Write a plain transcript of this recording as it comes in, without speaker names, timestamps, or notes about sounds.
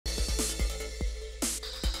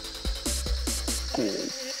Call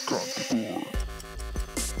Kantipur.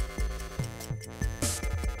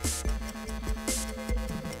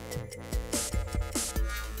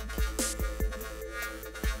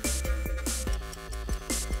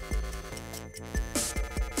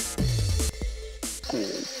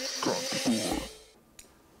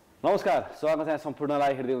 नमस्कार स्वागत छ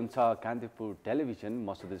सम्पूर्णलाई हेर्दै हुन्छ कान्तिपुर टेलिभिजन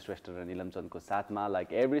म सुदित श्रेष्ठ र नीलम चन्दको साथमा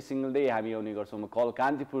लाइक एभ्री सिंगल डे हामी आउने गर्छौँ कल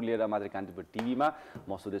कान्तिपुर लिएर मात्र कान्तिपुर टिभीमा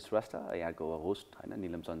म सुदित श्रेष्ठ यहाँको होस्ट हैन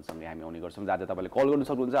नीलम चन्दसँगै हामी आउने गर्छौँ जहाँ तपाईले कल गर्न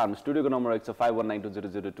सक्नुहुन्छ हाम्रो स्टुडियोको नम्बर रहेको छ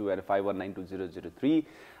 51920002 र 51920003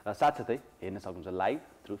 र साथसाथै हेर्न सक्नुहुन्छ live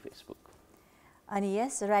through Facebook And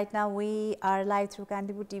yes, right now we are live through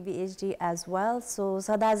Kantipur TV HD as well. So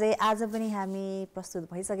Sadazai आज पनि हामी प्रस्तुत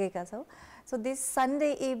भइसकेका छौं. So this Sunday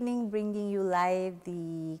evening bringing you live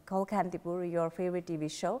the Call Kantipur, your favorite TV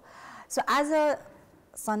show. So as a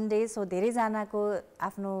Sunday, so धेरै जनाको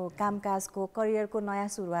आफ्नो कामकाजको करियरको नयाँ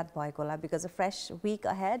सुरुवात भएको होला because a fresh week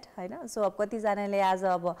ahead, हैन. So अब कति जनाले आज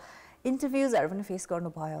अब इन्टरभ्युजहरु पनि फेस गर्नु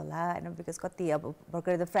भयो होला हैन बिकज कति अब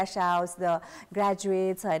भर्खरै the fresh outs the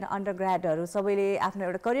graduates हैन अन्डर ग्रेडहरु सबैले आफ्नो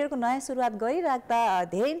एउटा करियरको नयाँ सुरुवात गरिराख्दा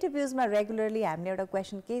धेरै इन्टरभ्युजमा रेगुलरली हामीले एउटा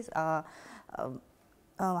क्वेशन के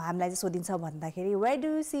हामीलाई चाहिँ सोधिन्छ भन्दाखेरि where do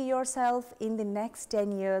you see yourself in the next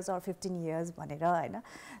 10 years or 15 years भनेर हैन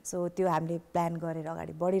सो त्यो हामीले प्लान गरेर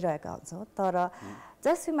अगाडि बढिरहेका हुन्छौं तर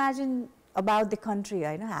just imagine about the country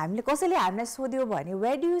हैन हामीले कसैले हामीलाई सोध्यो भने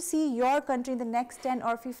where do you see your country in the next 10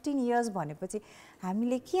 or 15 years भनेपछि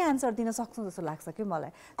हामीले के आन्सर दिन सक्छौं जस्तो लाग्छ के मलाई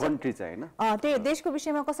कन्ट्री चाहिँ हैन त्यही देशको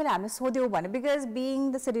विषयमा कसैले हामीले सोध्यो भने बिकज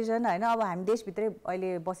बीइङ द सिटिजन हैन अब हामी देशभित्रै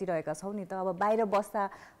अहिले बसिरहेका छौं नि त अब बाहिर बस्दा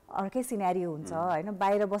अर्कै सिनेरियो हुन्छ हैन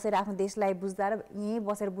बाहिर बसेर आफ्नो देशलाई बुझ्दा र यही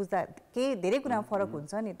बसेर बुझ्दा के धेरै कुरामा फरक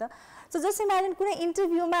हुन्छ नि त सो जस्ट इमेजिन कुनै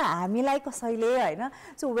इन्टरभ्युमा हामीलाई कसैले हैन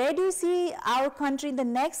so where do you see our country in the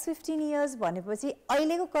next 15 years भनेपछि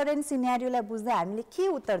अहिलेको करेन्ट सिनेरियोलाई बुझ्दा हामीले के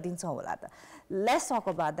उत्तर दिन्छौं होला त let's talk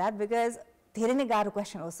about that because धेरै नै गाह्रो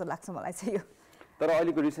क्वेशन हो जस्तो लाग्छ मलाई चाहिँ यो तर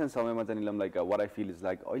अहिलेको रिसेन्ट समयमा चाहिँ Nilam like what I feel is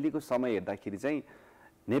like अहिलेको समय हेर्दाखेरि चाहिँ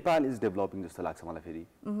नेपाल इज डेभलपिङ जस्तो लाग्छ मलाई फेरि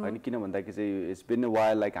हैन किन भन्दाखेरि चाहिँ it's been a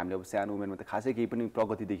while like हामीले अब सानो उमेरमा त खासै केही पनि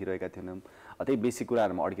प्रगति देखिरहेका थिएनौं अतै बेसिक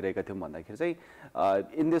कुराहरुमा अड्किरहेका थियौं भन्दाखेरि चाहिँ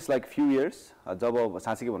in this like few years जब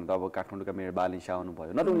साँच्चै भन्नु त अब काठमाडौँका मेयर बालिसा आउनु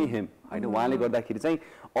भयो नट ओन्ली हिम हैन उहाँले गर्दाखेरि चाहिँ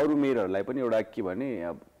अरु मेयरहरुलाई पनि एउटा के भने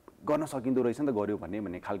गर्न सकिँदो रहेछ नि त गर्यो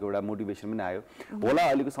भन्ने खालको एउटा मोटिभेसन पनि आयो होला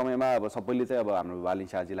अहिलेको समयमा अब सबैले चाहिँ अब हाम्रो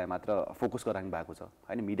बालिसाजीलाई मात्र फोकस गरिराख्नु भएको छ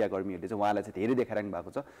हैन मिडिया कर्मीहरुले चाहिँ उहाँलाई चाहिँ धेरै देखाइराख्नु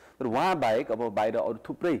भएको छ तर उहाँ बाहेक अब बाहिर अरु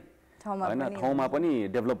थुप्रै हैन ठाउँमा पनि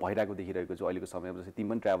डेभलप भइराको देखिरहेको छु अहिलेको समयमा जस्तै तिमी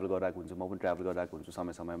पनि ट्राभल गरिरहेको हुन्छ म पनि ट्राभल गरिरहेको हुन्छु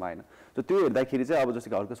समय समयमा हैन सो त्यो हेर्दाखेरि चाहिँ अब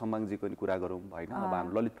जस्तै घरको सम्मानजीको नि कुरा गरौँ हैन अब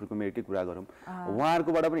हाम्रो ललितपुरको मेरिटकै कुरा गरौँ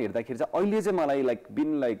उहाँहरुकोबाट पनि हेर्दाखेरि चाहिँ अहिले चाहिँ मलाई लाइक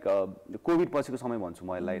बिन लाइक कोभिड पछिको समय भन्छु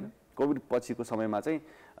म यसलाई हैन कोभिड पछिको समयमा चाहिँ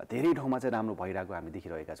धेरै ठाउँमा चाहिँ राम्रो भइराको हामी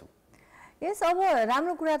देखिरहेका छौं यस अब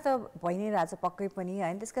राम्रो कुरा त भइ नै रहेछ पक्कै पनि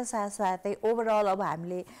हैन त्यसका साथसाथै ओभरअल अब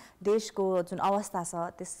हामीले देशको जुन अवस्था छ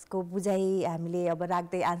त्यसको बुझाइ हामीले अब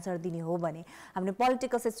राख्दै आन्सर दिने हो भने हामीले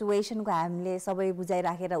पोलिटिकल सिचुएसनको हामीले सबै बुझाइ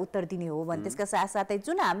राखेर उत्तर दिने हो भने त्यसका साथसाथै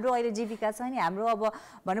जुन हाम्रो अहिले जीविका छ नि हाम्रो अब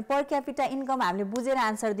भनौं पर क्यापिटा इन्कम हामीले बुझेर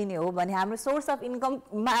आन्सर दिने हो भने हाम्रो सोर्स अफ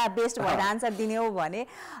इन्कममा बेस्ड भएर आन्सर दिने हो भने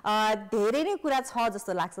धेरै नै कुरा छ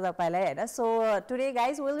जस्तो लाग्छ तपाईलाई हैन so today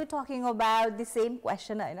guys will be talking about the same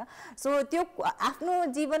question हैन सो त्यो आफ्नो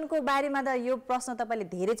जीवनको बारेमा त यो प्रश्न तपाईले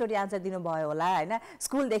धेरै चोटी आन्सर दिनुभयो होला हैन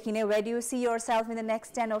स्कुल देखि नै where do you see yourself in the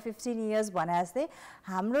next 10 or 15 years भने जस्तै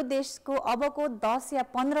हाम्रो देशको अबको 10 या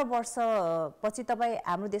 15 वर्ष पछि तपाई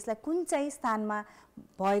हाम्रो देशलाई कुन चाहिँ स्थानमा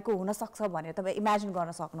भएको हुन सक्छ भनेर तपाई इमेजिन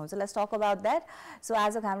गर्न सक्नुहुन्छ let's talk about that so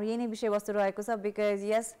आजको हाम्रो यही नै विषयवस्तु रहेको छ बिकज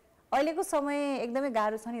यस अहिलेको समय एकदमै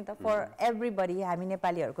गाह्रो छ नि त फर एभ्रीबडी हामी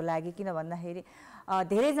नेपालीहरुको लागि किन भन्दाखेरि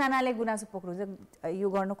धेरै जनाले गुनासो पोख्नुहुन्छ यो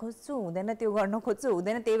गर्न खोज्छु हुँदैन त्यो गर्न खोज्छु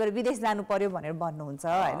हुँदैन त्यही भएर विदेश जानु पर्यो भनेर भन्नुहुन्छ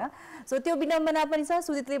हैन सो त्यो विडम्बना पनि छ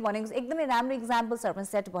सुदितले भनेको एकदमै राम्रो एक्जाम्पल्सहरु पनि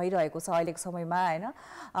सेट भइरहेको छ अहिलेको समयमा हैन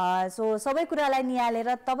सो सबै कुरालाई निहालेर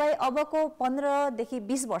तपाई अबको 15 देखि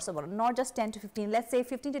 20 वर्ष भनौं not just 10 to 15 let's say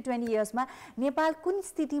 15 to 20 इयर्समा Nepal कुन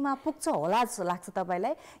स्थितिमा पुग्छ होला जस्तो लाग्छ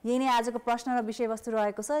तपाईलाई यही नै आजको प्रश्न र विषयवस्तु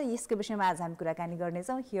रहेको छ यसको विषयमा आज हामी कुराकानी गर्ने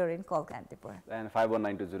छौं here in call Kantipur and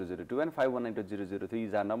 51920002 and 51920003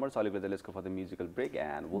 is our number so let's go for the musical break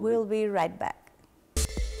and we'll be right back.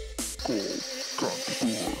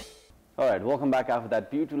 All right, welcome back after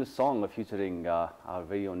that beautiful song featuring our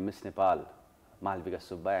very own Miss Nepal Malvika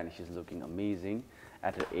Subba and she's looking amazing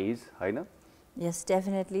at her age हैन Yes,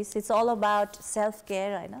 definitely. So it's all about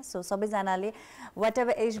self-care, होइन? So सबैजनाले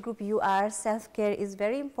whatever age group you are, self-care is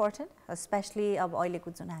very important, especially अब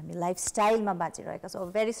अहिलेको जुन हामी लाइफस्टाइलमा बाँचिरहेका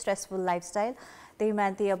छौँ, very stressful lifestyle. त्यही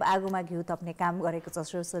माथि अब आगोमा घिउ थप्ने काम गरेको छ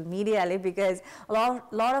सोसियल मिडियाले, because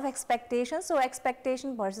lot of expectation. So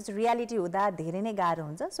expectation versus reality हुँदा धेरै नै गाह्रो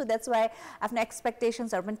हुन्छ. सो द्याट्स वाइ आफ्नो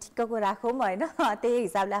एक्सपेक्टेसन्सहरू पनि ठिक्कको राखौँ होइन, त्यही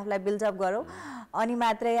हिसाबले आफूलाई बिल्डअप गरौँ, अनि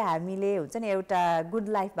मात्रै हामीले हुन्छ नि एउटा गुड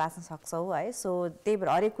लाइफ बाँच्न सक्छौँ है. सो त्यही भएर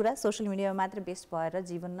हरेक कुरा सोसियल मिडियामा मात्रै बेस्ट भएर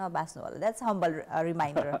जीवन नबाँच्नु होला. That's humble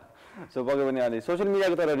reminder. सो पक्कै पनि अनि सोसियल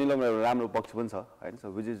मिडियाको तर निलम राम्रो पक्ष पनि छ होइन.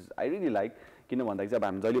 So which is I really like, किन भन्दाखेरि चाहिँ अब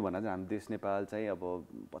हामी जहिले भन्दा चाहिँ हाम्रो देश नेपाल चाहिँ अब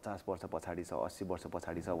 50 वर्ष पछाडि छ, 80 वर्ष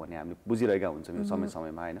पछाडि छ भन्ने हामीले बुझिरहेका हुन्छौँ यो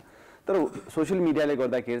समय-समयमा होइन. तर सोसियल मिडियाले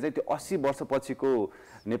गर्दाखेरि चाहिँ त्यो 80 वर्ष पछिको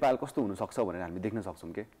नेपाल कस्तो हुनसक्छ भनेर हामी देख्न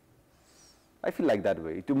सक्छौँ के. I feel like that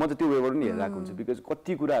way. त्यो म चाहिँ त्यो वेबाट नि हेरिरहेको हुन्छु, बिकज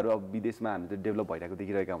कति कुराहरू अब विदेशमा हामी चाहिँ डेभलप भइरहेको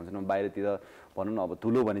देखिरहेका हुन्छौँ. बाहिरतिर भनौँ न अब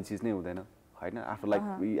ठुलो भन्ने चिज नै हुँदैन होइन. After like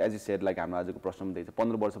as you said, like हाम्रो आजको प्रश्न पनि त्यही छ,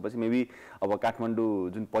 15 वर्षपछि मेबी अब काठमाडौँ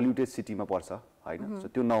जुन पोल्युटेड सिटीमा पर्छ होइन, सो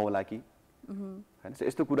त्यो नहोला कि होइन.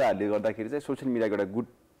 यस्तो कुराहरूले गर्दाखेरि चाहिँ सोसियल मिडियाको एउटा गुड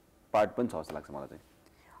पार्ट पनि छ जस्तो लाग्छ मलाई चाहिँ.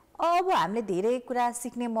 अब हामीले धेरै कुरा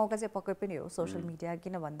सिक्ने मौका चाहिँ पक्कै पनि हो सोसियल मिडिया.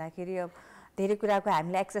 किन भन्दाखेरि अब धेरै कुराको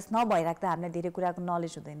हामीले एक्सेस नभइराख्दा हामीलाई धेरै कुराको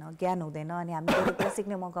नलेज हुँदैन, ज्ञान हुँदैन, अनि हामीले धेरै कुरा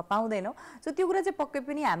सिक्ने मौका पाउँदैनौँ. सो त्यो कुरा चाहिँ पक्कै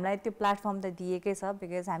पनि हामीलाई त्यो प्लेटफर्म त दिएकै छ,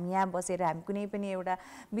 बिकज हामी यहाँ बसेर हामी कुनै पनि एउटा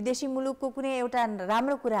विदेशी मुलुकको कुनै एउटा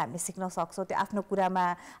राम्रो कुरा हामीले सिक्न सक्छौँ, त्यो आफ्नो कुरामा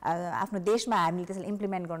आफ्नो देशमा हामीले त्यसलाई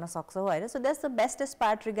इम्प्लिमेन्ट गर्न सक्छौँ होइन. So that's the bestest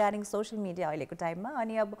part regarding social media अहिलेको टाइममा.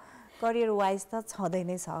 अनि अब करियर वाइज त छँदै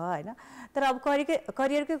नै छ होइन. तर अब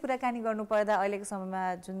करियरकै कुराकानी गर्नुपर्दा अहिलेको समयमा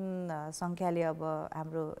जुन सङ्ख्याले अब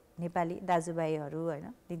हाम्रो नेपाली दाजुभाइहरू होइन,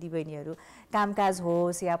 दिदीबहिनीहरू कामकाज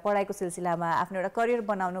होस् या पढाइको सिलसिलामा आफ्नो एउटा करियर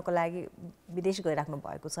बनाउनको लागि विदेश गइराख्नु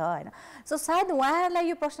भएको छ होइन. सो सायद उहाँहरूलाई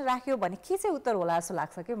यो प्रश्न राख्यो भने के चाहिँ उत्तर होला जस्तो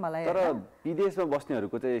लाग्छ कि मलाई. तर विदेशमा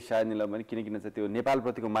बस्नेहरूको चाहिँ सायद निलम पनि किन चाहिँ त्यो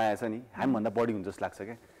नेपालप्रतिको माया छ नि हामीभन्दा बढी हुन्छ जस्तो लाग्छ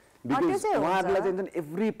क्या. बिकज उहाँहरूलाई चाहिँ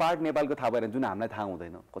एभ्री पार्ट नेपालको थाहा भएर जुन हामीलाई थाहा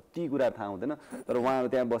हुँदैन, कति कुरा थाहा हुँदैन. तर उहाँहरू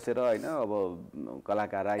त्यहाँ बसेर होइन अब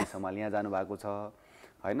कलाकार राई समाल यहाँ जानुभएको छ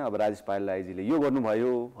होइन, अब राजेश पायल राईजीले यो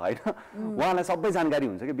गर्नुभयो होइन, उहाँलाई सबै जानकारी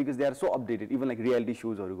हुन्छ कि, because they are so updated. Even like reality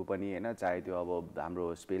सोजहरूको पनि होइन, चाहे त्यो अब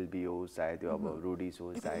हाम्रो स्पेल बी होस्, चाहे त्यो अब रोडिस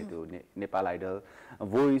होस्, चाहे त्यो नेपाल आइडल,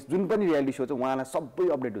 भोइस, जुन पनि रियालिटी सो छ उहाँलाई सबै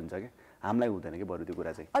अपडेट हुन्छ क्या. हामीलाई हुँदैन कि बरु त्यो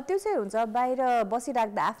कुरा चाहिँ. त्यो चाहिँ हुन्छ बाहिर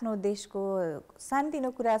बसिराख्दा आफ्नो देशको सानोतिनो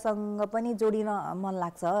कुरासँग पनि जोडिन मन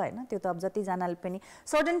लाग्छ होइन. त्यो त अब जतिजनाले पनि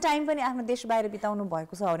सर्टन टाइम पनि आफ्नो देश बाहिर बिताउनु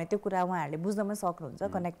भएको छ भने त्यो कुरा उहाँहरूले बुझ्न पनि सक्नुहुन्छ,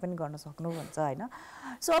 कनेक्ट पनि गर्न सक्नुहुन्छ होइन.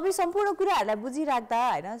 सो अब यो सम्पूर्ण कुराहरूलाई बुझिराख्दा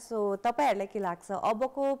होइन, सो तपाईँहरूलाई के लाग्छ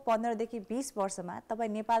अबको 15 देखि 20 वर्षमा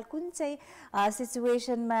तपाईँ नेपाल कुन चाहिँ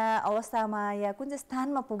सिचुएसनमा, अवस्थामा या कुन चाहिँ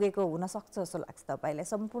स्थानमा पुगेको हुनसक्छ जस्तो लाग्छ तपाईँलाई?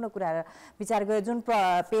 सम्पूर्ण कुराहरू विचार गरेर जुन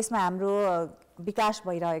पेसमा हाम्रो विकास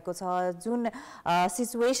भइरहेको छ, जुन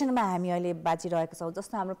सिचुएसनमा हामी अहिले बाँचिरहेको छौँ,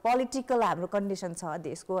 जस्तो हाम्रो पोलिटिकल हाम्रो कन्डिसन छ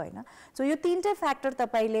देशको होइन. सो यो तिनटै फ्याक्टर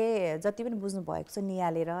तपाईँले जति पनि बुझ्नु भएको छ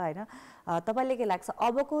निहालेर होइन, तपाईँले के लाग्छ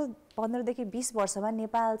अबको 15 देखि 20 वर्षमा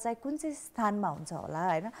नेपाल चाहिँ कुन चाहिँ स्थानमा हुन्छ होला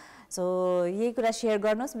होइन? सो यही कुरा सेयर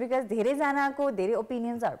गर्नुहोस्, बिकज धेरैजनाको धेरै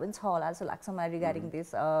ओपिनियन्सहरू पनि छ होला जस्तो लाग्छ मलाई रिगार्डिङ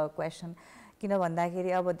दिस क्वेसन. किन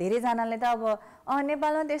भन्दाखेरि अब धेरैजनाले त अब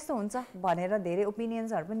नेपालमा त्यस्तो हुन्छ भनेर धेरै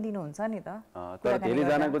ओपिनियन्सहरू पनि दिनुहुन्छ नि त. तर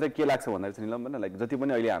धेरैजनाको चाहिँ के लाग्छ भन्दाखेरि चाहिँ निलम लाइक जति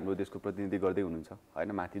पनि अहिले हाम्रो देशको प्रतिनिधि गर्दै हुनुहुन्छ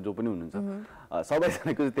होइन, माथि जो पनि हुनुहुन्छ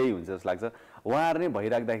सबैजनाको चाहिँ त्यही हुन्छ जस्तो लाग्छ. उहाँहरू नै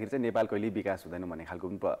भइराख्दाखेरि चाहिँ नेपाल कहिले विकास हुँदैन भन्ने खालको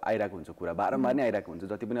पनि आइरहेको हुन्छ कुरा, बारम्बार नै आइरहेको हुन्छ.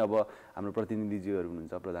 जति पनि अब हाम्रो प्रतिनिधिजीहरू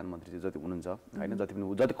हुनुहुन्छ, प्रधानमन्त्रीजी जति हुनुहुन्छ होइन,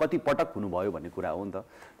 जति कति पटक हुनुभयो भन्ने कुरा हो नि त.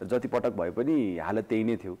 तर जति पटक भए पनि हालत त्यही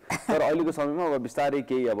नै थियो. तर अहिलेको समयमा अब बिस्तारै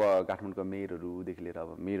केही अब काठमाडौँको मेयरहरूदेखि लिएर अब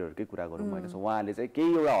मेयरहरूकै कुरा गरौँ होइन, सो उहाँहरूले चाहिँ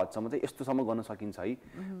केही एउटा हदसम्म चाहिँ यस्तोसम्म गर्न सकिन्छ है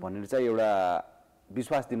भनेर चाहिँ एउटा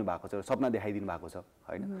विश्वास दिनुभएको छ, सपना देखाइदिनु भएको छ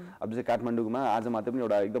होइन. अब जस्तै काठमाडौँमा आज मात्रै पनि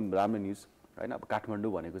एउटा एकदम राम्रो न्युज होइन, अब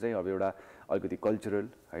काठमाडौँ भनेको चाहिँ अब एउटा अलिकति कल्चरल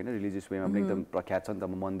होइन रिलिजियस वेमा पनि एकदम प्रख्यात छ नि त.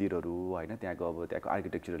 अब मन्दिरहरू होइन, त्यहाँको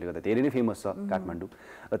आर्किटेक्चरले गर्दा धेरै नै फेमस छ काठमाडौँ.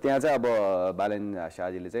 र त्यहाँ चाहिँ अब बालन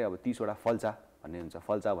शाहजीले चाहिँ अब 30 वटा फल्चा भन्ने हुन्छ.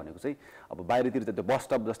 फल्चा भनेको चाहिँ अब बाहिरतिर त त्यो बस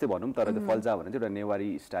स्टप जस्तै भनौँ, तर त्यो फल्चा भने चाहिँ एउटा नेवारी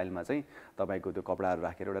स्टाइलमा चाहिँ तपाईँको त्यो कपडाहरू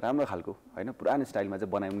राखेर एउटा राम्रो खालको होइन पुरानो स्टाइलमा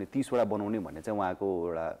चाहिँ बनाउने 30 वटा बनाउने भन्ने चाहिँ उहाँको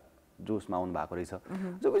एउटा जोसमा आउनु भएको रहेछ.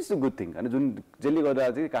 जो इट्स अ गुड थिङ होइन, जुन जसले गर्दा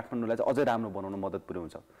चाहिँ काठमाडौँलाई चाहिँ अझै राम्रो बनाउन मद्दत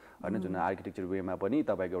पुर्याउँछ होइन, जुन आर्किटेक्चर वेमा पनि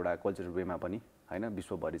तपाईँको एउटा कल्चरल वेमा पनि होइन,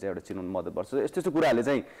 विश्वभरि चाहिँ एउटा चिनाउनु मद्दत गर्छ. यस्तो यस्तो कुराहरूले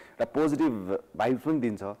चाहिँ एउटा पोजिटिभ भाइब्स पनि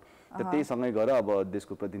दिन्छ. तर त्यही सँगै गएर अब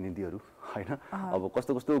देशको प्रतिनिधिहरू होइन अब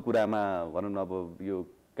कस्तो कस्तो कुरामा भनौँ न अब यो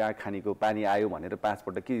कहाँ खानीको पानी आयो भनेर 5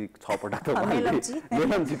 पटक कि 6 पटक त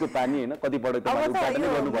नेलम्चीको पानी हैन कति पटक त उद्घाटन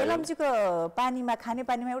गर्नु पर्यो नेलम्चीको पानीमा खाने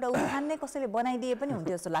पानीमा एउटा उखान नै कसैले बनाइदिए पनि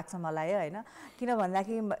हुन्थ्यो जस्तो लाग्छ मलाई हैन किन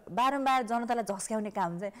भन्दाखेरि बारम्बार जनतालाई झस्क्याउने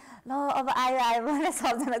काम चाहिँ ल अब आयो भने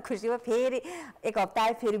सबजना खुसी भयो फेरि एक हप्ता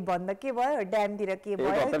आयो फेरि बन्द के भयो ड्यामतिर के भयो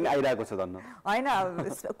एक हप्ता पनि आइराको छ धन्न हैन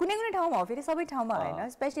कुनै कुनै ठाउँमा हो फेरि सबै ठाउँमा हैन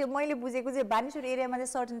स्पेशली मैले बुझेको चाहिँ बानेश्वर एरियामा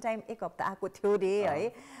चाहिँ सर्टेन टाइम एक हप्ता आएको थियो रे है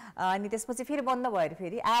अनि त्यसपछि फेरि बन्द भयो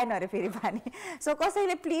फेरि आएन रे फेरि पानी सो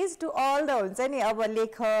कसैले प्लिज टु अल द हुन्छ नि अब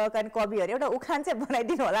लेखक अनि कविहरू एउटा उखान चाहिँ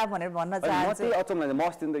बनाइदिनु होला भनेर भन्न चाहन्छु म अचम्म लाग्छ म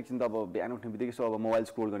अस्ति एकछिन त अब बिहान उठ्ने बित्तिकै सो अब मोबाइल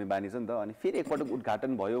स्क्रोल गर्ने बानी छ नि त अनि फेरि एकपटक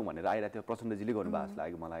उद्घाटन भयो भनेर आइरहेको थियो प्रचण्डजीले गर्नुभएको जस्तो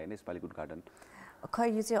लाग्यो मलाई होइन यसपालिको उद्घाटन खै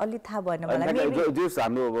यो चाहिँ अलि थाहा भएन मलाई जो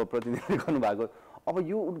हाम्रो अब प्रतिनिधिले गर्नुभएको अब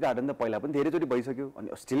यो उद्घाटन त पहिला पनि धेरैचोटि भइसक्यो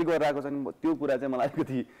अनि स्टिल गरिरहेको छ नि त्यो कुरा चाहिँ मलाई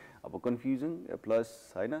अलिकति अब कन्फ्युजन प्लस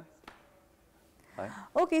होइन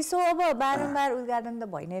ओके सो अब बारम्बार उद्घाटन त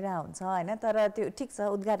भइ नै हुन्छ हैन तर त्यो ठिक छ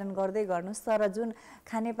उद्घाटन गर्दै गर्नुस् तर जुन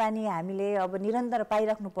खानेपानी हामीले अब निरन्तर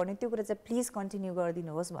पाइराख्नु पर्ने त्यो कुरा चाहिँ प्लिज कन्टिन्यू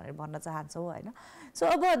गरिदिनुहोस् भनेर भन्न चाहन्छौँ हैन सो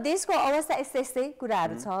अब देशको अवस्था यस्तै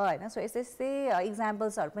कुराहरू छ हैन सो यस्तै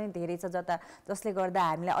इक्जाम्पल्सहरू पनि धेरै छ जसले गर्दा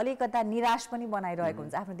हामीलाई अलिकता निराश पनि बनाइरहेको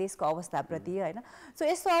हुन्छ आफ्नो देशको अवस्थाप्रति हैन सो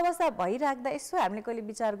यस्तो अवस्था भइराख्दा यसो हामीले कहिले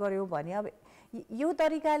विचार गर्यौँ भने अब यो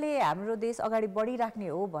तरिकाले हाम्रो देश अगाडि बढिराख्ने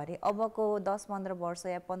हो भने अबको 10-15 वर्ष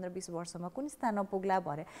या 15-20 वर्षमा कुन स्थानमा पुग्ला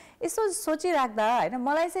भने यसो सोचिराख्दा हैन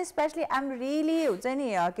मलाई चाहिँ स्पेशली आइम रियली हुन्छ नि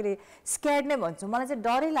के अरे स्क्यार्ड नै भन्छु मलाई चाहिँ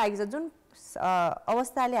डरै लागेको छ जुन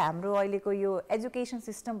अवस्थाले हाम्रो अहिलेको यो एजुकेसन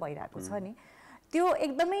सिस्टम भइरहेको छ नि त्यो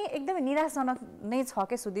एकदमै निराशजनक नै छ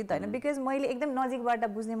के सुदित हैन बिकज मैले एकदम नजिकबाट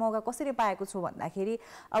बुझ्ने मौका कसरी पाएको छु भन्दाखेरि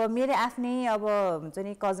अब मेरो आफ्नै अब हुन्छ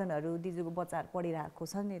नि कजनहरू दिजुको बच्चाहरू पढिरहेको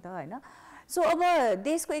छ नि त हैन सो अब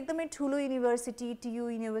देशको एकदमै ठुलो युनिभर्सिटी टियु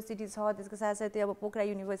युनिभर्सिटी छ त्यसको साथसाथै अब पोखरा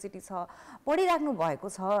युनिभर्सिटी छ पढिराख्नु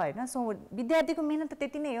भएको छ हैन सो विद्यार्थीको मेहनत त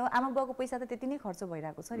त्यति नै हो आमा बाउको पैसा त त्यति नै खर्च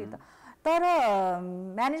भइरहेको छ नि त तर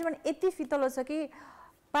म्यानेजमेन्ट यति फितलो छ कि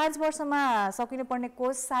 5 वर्षमा सकिनु पर्ने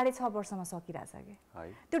कोर्स 6.5 वर्षमा सकिरहेछ के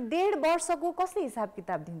त्यो 1.5 वर्षको कसले हिसाब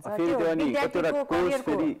किताब दिन्छ त्यो विद्यार्थीको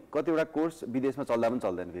करियरको कतिवटा कोर्स विदेशमा चल्दा पनि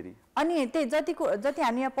चल्दैन फेरि अनि त्यही जति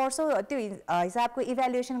हामी यहाँ पढ्छौँ त्यो हिसाबको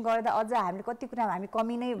इभ्यालुएसन गर्दा अझ हामीले कति कुरामा हामी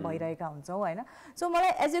कमी नै भइरहेका हुन्छौँ हैन सो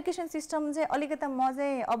मलाई एजुकेसन सिस्टम चाहिँ अलिकता म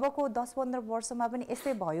चाहिँ अबको 10-15 वर्षमा पनि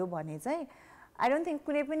यस्तै भयो भने चाहिँ आई डोन्ट थिंक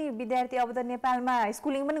कुनै पनि विद्यार्थी अब त नेपालमा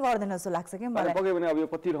स्कुलिङ पनि गर्दैन जस्तो लाग्छ के मलाई पक्कै पनि अब यो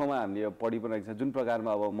कति ठाउँमा हामीले पढि पनि रहेको छ जुन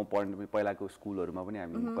प्रकारमा अब म पढ्ने पहिलाको स्कुलहरुमा पनि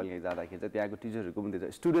हामी कहिले जाँदाखेरि चाहिँ त्यहाँको टिचरहरुको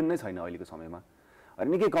पनि स्टुडेन्ट नै छैन अहिलेको समयमा अनि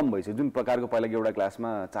निकै कम भइसक्यो जुन प्रकारको पहिलाको एउटा क्लासमा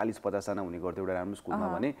 40-50 जना हुने गर्थ्यो एउटा राम्रो स्कुलमा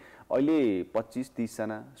भने अहिले 25-30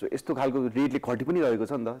 जना सो यस्तो खालको रेटले घटि पनि रहेको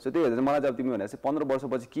छ नि त सो त्यही भएर मलाई जब तिमी भने चाहिँ 15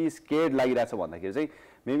 वर्षपछि के स्केर्ड लागिरहेछ भन्दाखेरि चाहिँ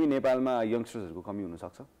मेबी नेपालमा यंगस्टर्सहरुको कमी हुन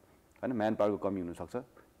सक्छ हैन म्यान पावरको कमी हुन सक्छ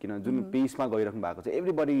किन जुन पेसमा गइराख्नु भएको छ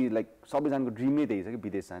एभ्रीबडी लाइक सबैजनाको ड्रिम नै त्यही छ कि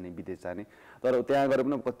विदेश जाने तर त्यहाँ गएर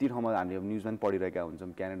पनि कति ठाउँमा हामीले न्युजमा पनि पढिरहेका हुन्छौँ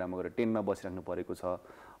क्यानाडामा गएर टेन्टमा बसिराख्नु परेको छ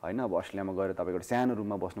हैन अब अस्ट्रेलियामा गएर तपाईको एउटा सानो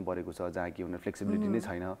रुममा बस्नु परेको छ जहाँ कि हुने फ्लेक्सिबिलिटी नै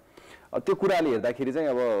छैन त्यो कुराले हेर्दाखेरि चाहिँ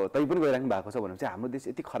अब तै पनि गइराख्नु भएको छ भने चाहिँ हाम्रो देश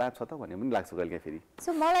यति खराब छ त भन्ने पनि लाग्छ कहिलेकाहीँ फेरि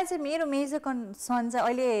सो मलाई चाहिँ मेरो मेजर कन्सर्न चाहिँ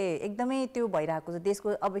अहिले एकदमै त्यो भइरहेको छ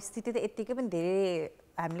देशको अब स्थिति त यतिकै पनि धेरै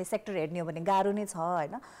हामीले सेक्टर हेर्ने हो भने गाह्रो नै छ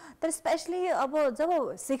हैन तर स्पेशली अब जब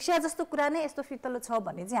शिक्षा जस्तो कुरा नै यस्तो फितलो छ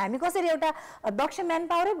भने चाहिँ हामी कसरी एउटा दक्ष म्यान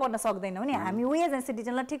पावरै बन्न सक्दैनौँ नि हामी वे एज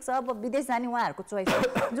सिटिजनलाई ठिक छ अब विदेश जाने उहाँहरूको चोइस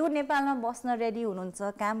हो जो नेपालमा बस्न रेडी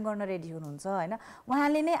हुनुहुन्छ काम गर्न रेडी हुनुहुन्छ हैन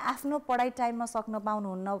उहाँले नै आफ्नो पढाइ टाइममा सक्न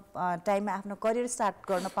पाउनुहुन्न टाइममा आफ्नो करियर स्टार्ट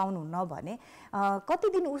गर्न पाउनुहुन्न भने कति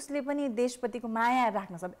दिन उसले पनि देशप्रतिको माया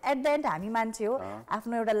राख्न सक्छ एट द एन्ड हामी मान्छे हो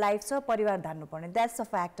आफ्नो एउटा लाइफ छ परिवार धान्नु पर्ने द्याट्स अ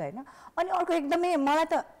फ्याक्ट हैन अनि अर्को एकदमै मलाई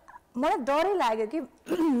डरै लाग्यो कि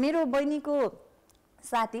मेरो बहिनीको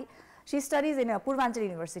साथी she studies in Purvanchal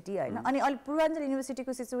university हैन अनि अहिले पूर्वाञ्चल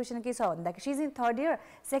युनिभर्सिटीको सिचुएसन के छ भन्दाखेरि she is in 3rd year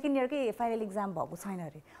 2nd इयरकै final exam भएको छैन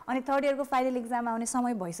अरे अनि 3rd इयरको फाइनल एक्जाम आउने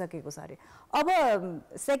समय भइसकेको छ अरे अब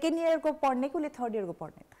 2nd इयरको पढ्ने कुले 3rd इयरको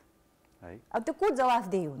पढ्ने त अब त्यो को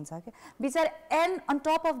जवाफदेही हुन्छ के बिचार and on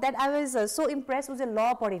top of that I was so impress उ चाहिँ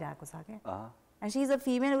ल पढिरहेको छ के and she is a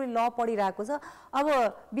female उ ल पढिरहेको छ अब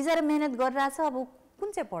बिचारा मेहनत गरिरहेछ अब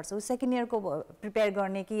कुन चाहिँ पढ्छ 2nd इयरको प्रिपेयर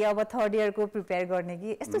गर्ने कि अब 3rd इयरको प्रिपेयर गर्ने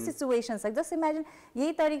कि यस्तो सिचुएसन छ जस्ट इमेजिन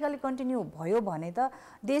यही तरिकाले कन्टिन्यू भयो भने त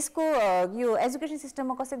देशको यो एजुकेसन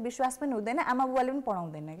सिस्टममा कसैको विश्वास पनि हुँदैन आमा बुवाले पनि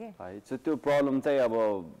पढाउँदैन के त्यो प्रब्लम चाहिँ अब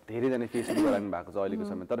धेरैजना फेस गरिरहनु भएको छ अहिलेको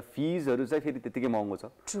समय तर फिजहरू चाहिँ फेरि त्यतिकै महँगो छ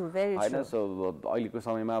ट्रु भेरी ट्रु हैन सो अहिलेको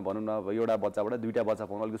समयमा भनौँ न अब एउटा बच्चाबाट दुईटा बच्चा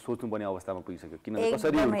पाउन अलिकति सोच्नुपर्ने अवस्थामा पुगिसक्यो किनभने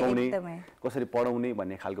कसरी हुर्काउने कसरी पढाउने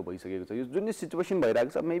भन्ने खालको भइसकेको छ यो जुन सिचुएसन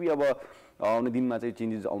भइरहेको छ मेबी अब आउने दिनमा चाहिँ चाहिँ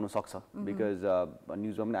चेन्जेस आउन सक्छ बिकज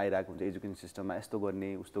न्युजमा पनि आइरहेको हुन्छ एजुकेसन सिस्टममा यस्तो गर्ने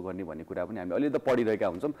उस्तो गर्ने भन्ने कुरा पनि हामी अलिअलि त पढिरहेका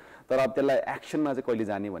हुन्छौँ तर अब त्यसलाई एक्सनमा चाहिँ कहिले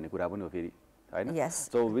जाने भन्ने कुरा पनि हो फेरि हैन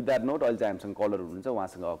सो विथ द्याट नोट अहिले चाहिँ हामीसँग कलर हुनुहुन्छ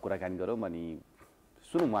उहाँसँग कुराकानी गरौँ अनि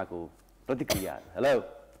सुनौँ उहाँको प्रतिक्रिया हेलो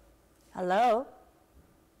हेलो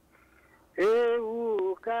ए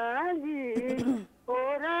उकाली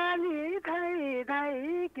ओराली थाई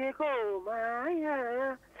थाई के को माया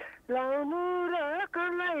लाउनु र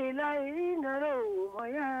कलाइलाई नरौ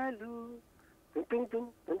भयालु तुङ तुङ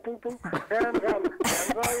तुङ तुङ तुङ राम राम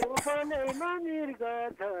गयो बनैमा मिर्ग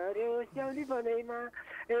झर्यो स्याउली बनैमा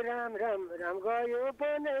ए राम राम राम गयो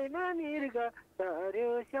बनैमा मिर्ग झर्यो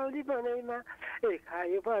स्याउली बनैमा ए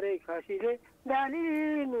खायो परै खसीले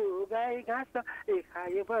डालिनु गाई घाँस ए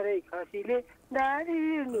खायो परै खसीले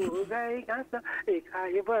डालिनु गाई घाँस ए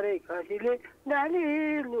खायो परै खसीले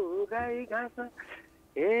डालिनु गाई घाँस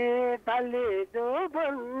ए पाले जो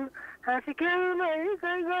बन हाँसी खेलमै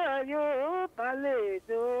गई गयो पाले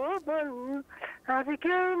जो बन हाँसी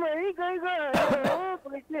खेलमै गई गयो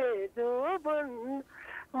पैसे जो बन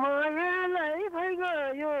मायालाई भइ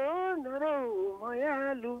गयो नरौ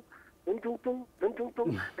मायालु तुङ तुङ तुङ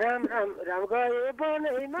राम राम राम गयो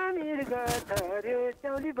बनैमा मिर्ग झर्यो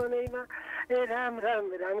स्याउली बनैमा ए राम राम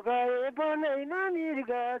राम गयो बनैमा मिर्ग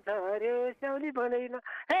झर्यो स्याउली बनैमा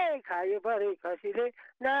हे खायो परै खसीले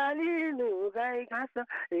डालिनु गाई घाँस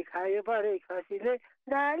ए खायो परै खसीले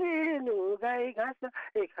डालिनु गाई घाँस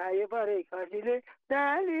ए खायो परै खसीले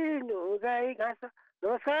डालिनु गाई घाँस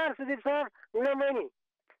नमस्कार सुदीप सर निलम बहिनी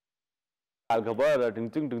हालखबर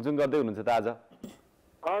ढुङचुङ गर्दै हुनुहुन्छ त आज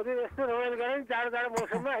हजुर यस्तो रमाइलो गरेँ जाडो जाडो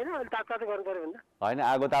मौसममा होइन अहिले तातो गर्नु पऱ्यो भने होइन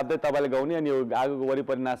आगो ताप्दै तपाईँले गाउने अनि यो आगोको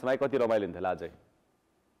वरिपरि नाचमा कति रमाइलो हुन्थ्यो होला अझै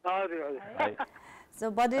हजुर हजुर सो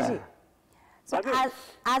बद्रीजी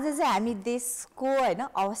आज चाहिँ हामी देशको होइन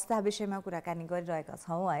अवस्था विषयमा कुराकानी गरिरहेका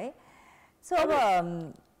छौँ है सो अब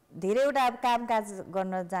धेरैवटा अब कामकाज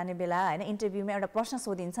गर्न जाने बेला होइन इन्टरभ्यूमा एउटा प्रश्न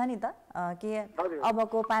सोधिन्छ नि त कि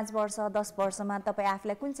अबको 5 वर्ष 10 वर्षमा तपाईँ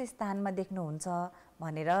आफूलाई कुन चाहिँ स्थानमा देख्नुहुन्छ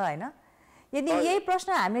भनेर होइन यदि यही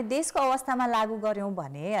प्रश्न हामीले देशको अवस्थामा लागू गर्यौँ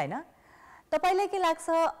भने होइन तपाईँलाई के लाग्छ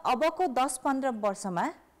अबको 10-15 वर्षमा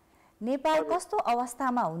नेपाल कस्तो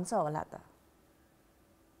अवस्थामा हुन्छ होला त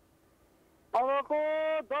अबको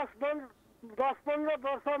 10-15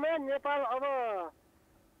 वर्षमा नेपाल अब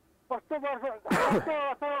कस्तो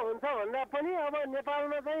अवस्थामा हुन्छ भन्दा पनि अब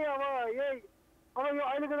नेपालमा चाहिँ अब यही अब यो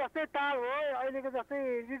अहिलेको जस्तै ताल हो अहिलेको जस्तै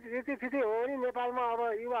रीतिथिति हो भने नेपालमा अब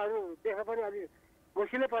युवाहरू देख्न पनि अलिक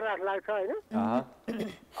मुस्किलै परिरहेको लाग्छ होइन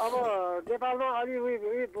अब नेपालमा अलि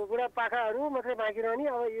बुढापाकाहरू मात्रै बाँकी रहने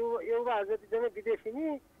अब युवाहरू जति जम्मै विदेशी नि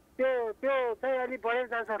त्यो चाहिँ अलिक बढेर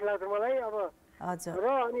जान्छ जस्तो लाग्छ मलाई अब र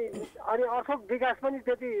अनि अर्थक विकास पनि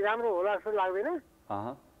त्यति राम्रो होला जस्तो लाग्दैन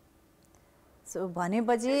सो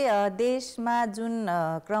भनेपछि देशमा जुन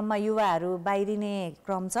क्रममा युवाहरू बाहिरिने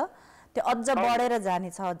क्रम छ त्यो अझ बढेर जाने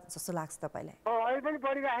छ जस्तो लाग्छ तपाईँलाई अहिले पनि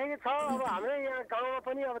बढिरहेको छ अब हाम्रो यहाँ गाउँमा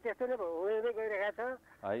पनि अब त्यस्तो नै हुँदै गइरहेको छ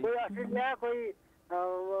कोही अस्ट्रेलिया कोही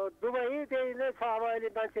दुबई त्यही नै छ अब अहिले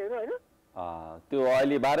मान्छेहरू होइन त्यो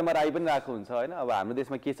अहिले बारम्बार आइ पनि रहेको हुन्छ होइन अब हाम्रो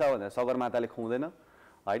देशमा के छ भन्दा सगरमाताले खुवाउँदैन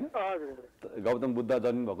होइन गौतम बुद्ध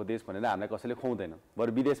जन्म भएको देश भनेर हामीलाई कसैले खुवाउँदैन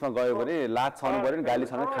बरु विदेशमा गयो भने लात छाउनु पर्यो नि गाली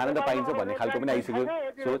छाउनु खान त पाइन्छ भन्ने खालको पनि आइसक्यो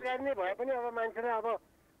सोच भए पनि अब मान्छेले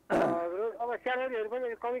अब स्यालेरीहरू पनि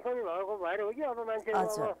कमी भएको भएर हो कि अब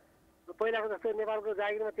मान्छेहरू पहिलाको जस्तो नेपालको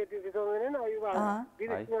जागिरमा त्यति रुचाउँदैन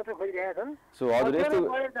विदेशमा मात्र खोजिरहेका छन् सो हजुर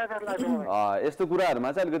यस्तो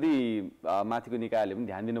कुराहरूमा चाहिँ अलिकति माथिको निकायले पनि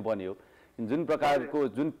ध्यान दिनुपर्ने हो जुन प्रकारको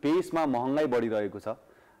जुन पेसमा महँगाई बढिरहेको छ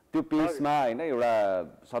त्यो पेसमा होइन एउटा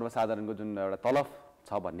सर्वसाधारणको जुन एउटा तलफ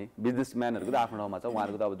छ भन्ने बिजनेसम्यानहरूको त आफ्नो ठाउँमा छ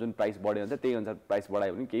उहाँहरूको त अब जुन प्राइस बढ्यो भने त्यही अनुसार प्राइस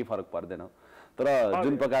बढायो भने केही फरक पर्दैन तर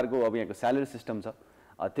जुन प्रकारको अब यहाँको स्यालेरी सिस्टम छ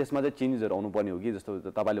त्यसमा चाहिँ चेन्जेसहरू आउनुपर्ने हो कि जस्तो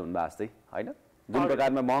तपाईँले भन्नुभएको जस्तै होइन जुन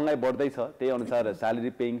प्रकारमा महँगाई बढ्दैछ त्यही अनुसार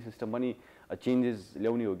स्यालेरी पेइङ सिस्टम पनि चेन्जेस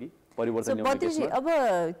ल्याउने हो कि परिवर्तन ल्याउने अब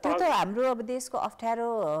त्यो त हाम्रो अब देशको अप्ठ्यारो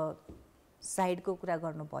साइडको कुरा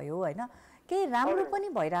गर्नुभयो होइन केही राम्रो पनि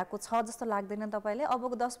भइरहेको छ जस्तो लाग्दैन तपाईँले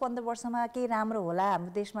अबको 10-15 वर्षमा केही राम्रो होला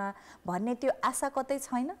हाम्रो देशमा भन्ने त्यो आशा कतै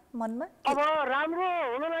छैन मनमा अब राम्रो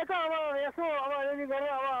हुनलाई त अब यसो अब यदि गरे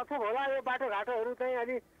अब अथवा होला यो बाटोघाटोहरू चाहिँ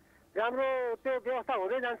अलि राम्रो त्यो व्यवस्था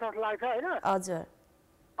हुँदै जान्छ जस्तो लाग्छ होइन हजुर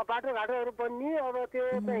अब बाटोघाटोहरू बन्ने अब त्यो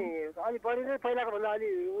चाहिँ अलि बढी नै पहिलाको भन्दा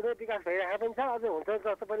अलि उनीहरू विकास भइरहेको पनि छ अझै हुन्छ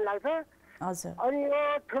जस्तो पनि लाग्छ हजुर अनि यो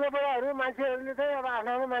ठुलो बडाहरू मान्छेहरूले चाहिँ अब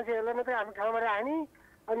आफ्नो मान्छेहरूलाई मात्रै आफ्नो ठाउँमा राख्ने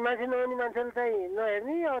अनि मान्छे नहुने मान्छेले चाहिँ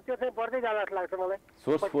नहेर्ने अब त्यो चाहिँ बढ्दै जाला जस्तो लाग्छ मलाई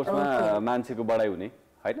सोर्स फोर्समा मान्छेको बढाइ हुने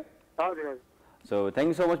होइन हजुर so thank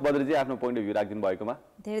you so much Badriji आफ्नो पोइन्ट अफ भ्यू राखिदिनु भएकोमा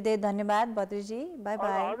धेरै धेरै धन्यवाद बद्रीजी बाई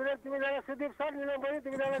बाई हजुर तिमीलाई सुदीप सर निलम पनि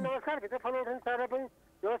तिमीलाई नमस्कार भित्र फलो उठाउनु सरलाई पनि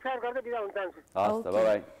नमस्कार गर्दै बिदा हुन चाहन्छु हस् त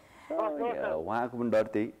बाई उहाँको पनि डर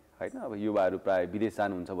त्यही होइन अब युवाहरू प्रायः विदेश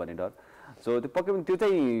जानुहुन्छ भन्ने डर सो त्यो पक्कै पनि त्यो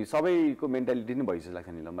चाहिँ सबैको मेन्टालिटी नै भइसक्यो लाग्छ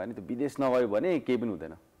निलम होइन त्यो विदेश नगयो भने केही पनि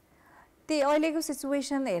हुँदैन त्यही अहिलेको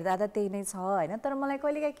सिचुएसन हेर्दा त त्यही नै छ होइन तर मलाई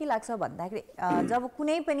कहिलेकाहीँ के लाग्छ भन्दाखेरि जब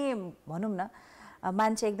कुनै पनि भनौँ न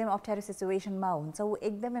मान्छे एकदमै अप्ठ्यारो सिचुएसनमा हुन्छ ऊ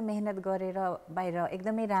एकदमै मेहनत गरेर बाहिर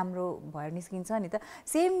एकदमै राम्रो भएर निस्किन्छ नि त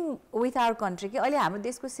सेम विथ आवर कन्ट्री कि अहिले हाम्रो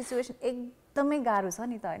देशको सिचुएसन एकदमै गाह्रो छ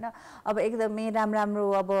नि त होइन अब एकदमै राम्रो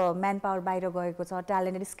अब म्यान पावर बाहिर गएको छ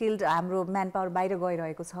ट्यालेन्टेड स्किल्ड हाम्रो म्यान पावर बाहिर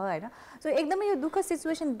गइरहेको छ होइन सो एकदमै यो दुःख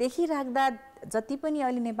सिचुएसन देखिराख्दा जति पनि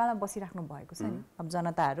अहिले नेपालमा बसिराख्नु भएको छ नि अब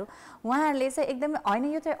जनताहरू उहाँहरूले चाहिँ एकदमै होइन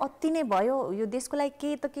यो चाहिँ अति नै भयो यो देशको लागि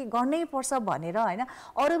केही त केही गर्नै पर्छ भनेर होइन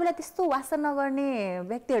अरू बेला त्यस्तो वास्ता नगर्ने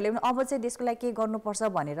व्यक्तिहरूले पनि अब चाहिँ देशको लागि केही गर्नुपर्छ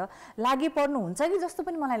भनेर लागि पर्नुहुन्छ कि जस्तो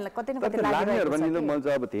पनि मलाई कतै न कतै लागिरहेको छ मैले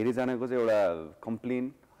चाहिँ अब धेरैजनाको चाहिँ एउटा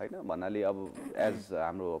कम्प्लेन होइन भन्नाले अब एज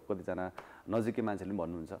हाम्रो कतिजना नजिकै मान्छेले पनि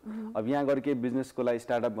भन्नुहुन्छ अब यहाँ गएर केही बिजनेसको लागि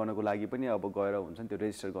स्टार्टअप गर्नको लागि पनि अब गएर हुन्छ नि त्यो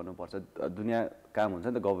रेजिस्टर गर्नुपर्छ दुनियाँ काम हुन्छ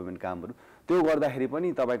नि त गभर्मेन्ट कामहरू त्यो गर्दाखेरि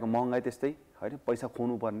पनि तपाईँको महँगाई त्यस्तै होइन पैसा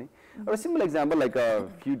खोज्नु पर्ने एउटा simple example like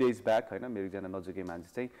few days back होइन मेरो एकजना नजिकै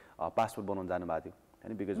मान्छे चाहिँ पासपोर्ट बनाउन जानुभएको थियो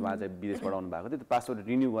होइन बिकज उहाँ चाहिँ विदेशबाट आउनु भएको थियो त्यो पासपोर्ट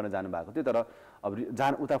रिन्यू गर्न जानुभएको थियो तर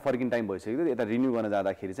अब उता फर्किने टाइम भइसकेको थियो यता रिन्यू गर्न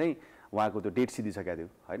जाँदाखेरि चाहिँ उहाँको त्यो डेट सिधिसकेको थियो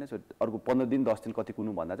होइन सो अर्को 15 दिन 10 दिन कति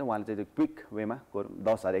कुर्नु भन्दा चाहिँ उहाँले चाहिँ त्यो क्विक वेमा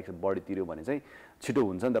 10,000 एक बढी तिर्यो भने चाहिँ छिटो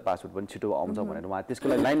हुन्छ नि त पासपोर्ट पनि छिटो आउँछ भनेर उहाँ त्यसको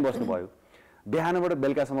लागि लाइन बस्नुभयो बिहानबाट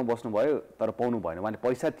बेलुकासम्म बस्नुभयो तर पाउनु भएन उहाँले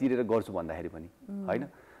पैसा तिरेर गर्छु भन्दाखेरि पनि होइन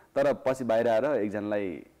तर पछि बाहिर आएर एकजनालाई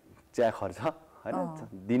चिया खर्च होइन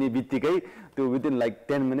दिने बित्तिकै त्यो विदिन लाइक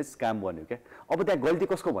 10 मिनट्स काम बन्यो क्या अब त्यहाँ गल्ती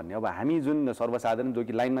कसको भन्ने अब हामी जुन सर्वसाधारण जो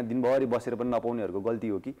कि लाइनमा दिनभरि बसेर पनि नपाउनेहरूको गल्ती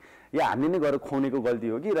हो कि या हामीले नै गएर खुवाउनेको गल्ती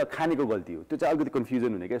हो कि र खानेको गल्ती हो त्यो चाहिँ अलिकति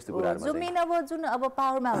कन्फ्युजन हुने क्या यस्तो कुराहरूमा जो मेन अब जुन अब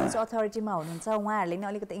पावरमा हुनुहुन्छ अथोरिटीमा हुनुहुन्छ उहाँहरूले नै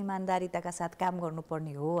अलिकति इमान्दारिताका साथ काम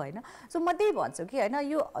गर्नुपर्ने हो होइन सो म त्यही भन्छु कि होइन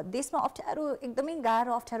यो देशमा अप्ठ्यारो एकदमै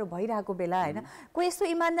गाह्रो अप्ठ्यारो भइरहेको बेला होइन कोही यस्तो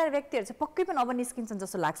इमान्दार व्यक्तिहरू चाहिँ पक्कै पनि अब निस्किन्छन्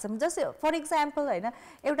जस्तो लाग्छ जस्तै फर इक्जाम्पल होइन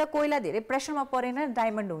एउटा कोइला धेरै प्रेसरमा परेन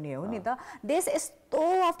डायमन्ड हुने हो नि त देश यस्तो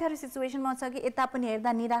अप्ठ्यारो सिचुएसनमा छ कि यता पनि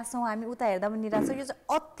हेर्दा निराश छौँ हामी उता हेर्दा पनि निराश छौँ यो चाहिँ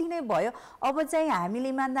अति नै भयो अब चाहिँ हामीले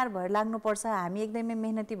इमान्दार भएर लाग्नुपर्छ हामी एकदमै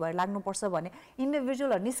मेहनती भएर लाग्नुपर्छ भने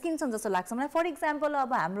इन्डिभिजुअलहरू निस्किन्छन् जस्तो लाग्छ मलाई फर इक्जाम्पल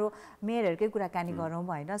अब हाम्रो मेयरहरूकै कुराकानी गरौँ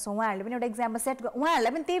होइन सो उहाँहरूले पनि एउटा इक्जाम्पल सेट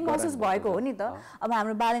उहाँहरूलाई पनि त्यही महसुस भएको हो नि त अब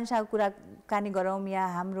हाम्रो बालन शाहको कुराकानी गरौँ या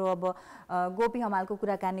हाम्रो अब गोपी हमालको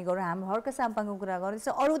कुराकानी गरौँ हाम्रो हर्क साम्पाङको कुरा गरौँ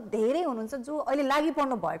त्यसो अरू धेरै हुनुहुन्छ जो अहिले लागि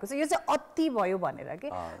पर्नु भएको छ यो चाहिँ अति भयो भनेर कि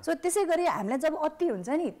सो त्यसै गरी हामीलाई जब अति हुन्छ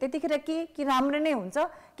नि त्यतिखेर कि राम्रो नै हुन्छ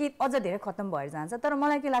कि अझ धेरै खत्तम भएर जान्छ तर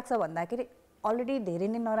मलाई के लाग्छ भन्दाखेरि अलरेडी धेरै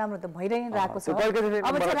नै नराम्रो त भइरहेको छ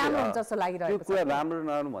अब चाहिँ राम्रो हुन्छ जस्तो लागिरहेको छ कुरा राम्रो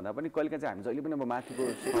नराम्रो भन्दा पनि कहिले चाहिँ हामी जहिले पनि अब माथिको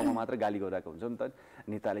ठाउँमा मात्र गाली गरिरहेको हुन्छ नि त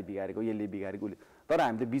नेताले बिगारेको यसले बिगारेको तर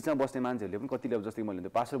हामी त बिचमा बस्ने मान्छेहरूले पनि कतिले अब जस्तै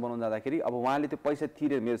मैले पासपोर्ट बनाउन जाँदाखेरि अब उहाँले त्यो पैसा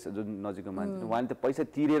तिरेर मेरो जुन नजिकको मान्छे उहाँले त्यो पैसा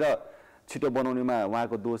तिरेर छिटो बनाउनेमा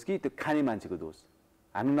उहाँको दोष कि त्यो खाने मान्छेको दोष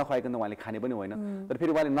हामी नखुवाइकन त उहाँले खाने पनि होइन तर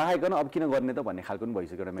फेरि उहाँले नखाइकन अब किन गर्ने त भन्ने खालको पनि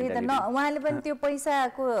भइसक्यो एउटा मेन्टालिटी उहाँले पनि त्यो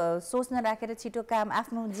पैसाको सोच नराखेर छिटो काम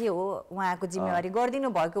आफ्नो जे हो उहाँको जिम्मेवारी गरिदिनु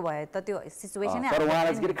भएको भए त त्यो सिचुएसन तर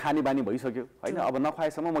उहाँलाई चाहिँ खाने बानी भइसक्यो होइन अब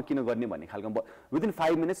नखुवाएसम्म म किन गर्ने भन्ने खालको विदिन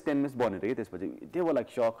 5 मिनट्स 10 मिनट्स बनेर कि त्यसपछि त्यो बेला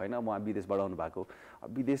सक होइन उहाँ विदेशबाट आउनु भएको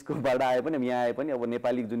विदेशकोबाट आए पनि यहाँ आए पनि अब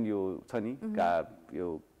नेपाली जुन यो छ नि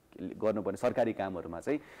यो गर्नुपर्ने सरकारी कामहरूमा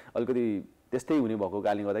चाहिँ अलिकति त्यस्तै हुने भएको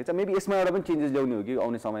कारणले गर्दाखेरि चाहिँ मेबी यसमा एउटा पनि चेन्जेस ल्याउने हो कि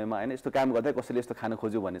आउने समयमा होइन यस्तो काम गर्दा कसैले यस्तो खान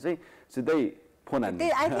खोज्यो भने चाहिँ सिधै फोन हान्ने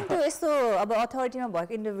आई थिङ्क त्यो यस्तो अब अथोरिटीमा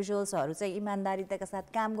भएको इन्डिभिजुअल्सहरू चाहिँ इमान्दारिताका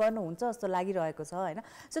साथ काम गर्नुहुन्छ जस्तो लागिरहेको छ होइन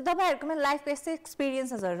सो तपाईँहरूकोमा लाइफको यस्तै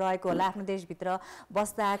एक्सपिरियन्सेसहरू रहेको होला आफ्नो देशभित्र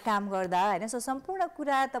बस्दा काम गर्दा होइन सो सम्पूर्ण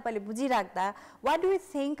कुरा तपाईँले बुझिराख्दा वाट डु यु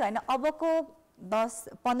थिङ्क होइन अबको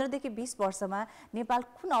 15 देखि 20 वर्षमा नेपाल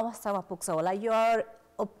कुन अवस्थामा पुग्छ होला योर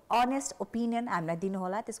honest opinion हामीलाई दिनु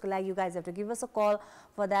होला त्यसको लागि you guys have to give us a call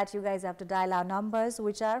for that you guys have to dial our numbers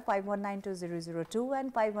which are 51920002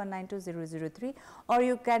 and 51920003 or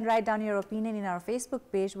you can write down your opinion in our Facebook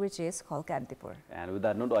page which is Call Kantipur. And with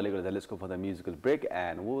that note let's go for the musical break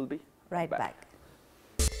and we will be right back.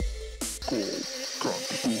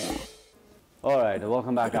 All right,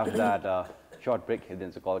 welcome back after that short break.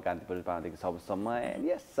 It's a Call Kantipur and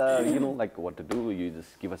yes, you know like what to do. You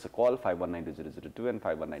just give us a call 51920002 and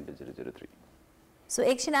 51920003. So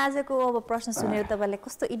एकछिन आजको अब प्रश्न सुनेर तपाईलाई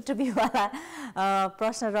कस्तो interview वाला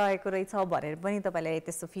प्रश्न रहेको रहेछ भनेर पनि तपाईलाई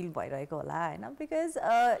त्यस्तो फिल भइरहेको होला हैन बिकज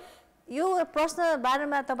यो प्रश्न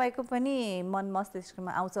बारेमा तपाईको पनि मन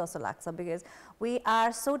मस्तिष्कमा आउँछ जस्तो लाग्छ because we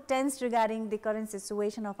are so tense regarding the current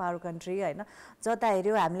situation of our country होइन जता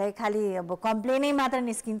हेऱ्यो हामीलाई खालि अब कम्प्लेनै मात्र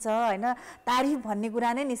निस्किन्छ होइन तारिफ भन्ने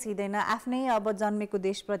कुरा नै निस्किँदैन आफ्नै अब जन्मेको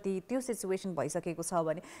देशप्रति त्यो सिचुएसन भइसकेको छ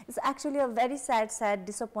भने it's actually a very sad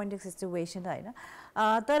disappointing situation होइन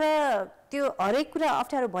तर त्यो हरेक कुरा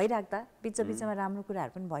अप्ठ्यारो भइराख्दा बिचमा राम्रो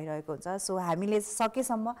कुराहरू पनि भइरहेको हुन्छ सो हामीले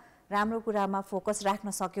सकेसम्म राम्रो कुरामा फोकस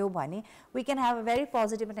राख्न सक्यौँ भने we can have a very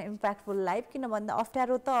positive and impactful life किन भन्दा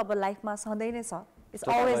अप्ठ्यारो त अब लाइफमा सधैँ नै छ इट्स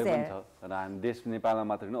अलवेज देयर र हामी देश नेपालमा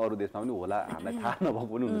मात्र होइन अरू देशमा पनि होला हामीलाई थाहा नभएको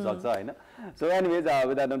पनि हुनसक्छ होइन सो एनिवेज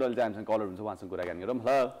विदाउट नो डल चाहिँ हामीसँग कलर हुन्छ उहाँसँग कुराकानी गरौँ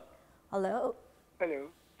हेलो हेलो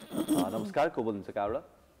नमस्कार को बोल्नुहुन्छ कहाँबाट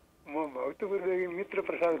म भक्तपुरदेखि मित्र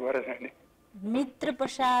प्रसाद घरसानी मित्र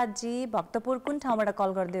प्रसाद जी भक्तपुर कुन ठाउँबाट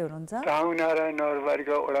कल गर्दै हुनुहुन्छ चाङनारायण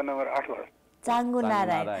नगरपालिका वडा नम्बर 8 बाट चाङ्गु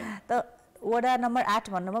नारायण त वडा नम्बर 8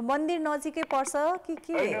 भन्नुभयो मन्दिर नजिकै पर्छ कि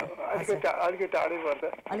के अलिकति टाढै पर्छ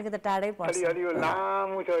अलिकति टाढै पर्छ अलि यो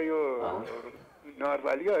लामो छ यो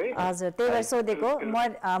नगरपालिका है हजुर त्यही भएर सोधेको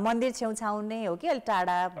मन्दिर छेउछाउ नै हो कि अलि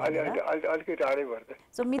टाढा अलिकति टाढै पर्छ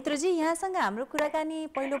सो मित्रजी यहाँसँग हाम्रो कुराकानी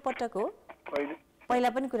पहिलो पटक हो पहिला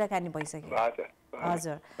पनि कुराकानी भइसक्यो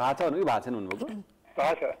हजुर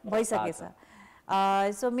भइसकेछ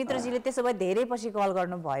सो मित्रजीले त्यसो भए धेरै पछि कल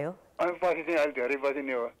गर्नुभयो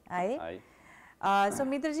है सो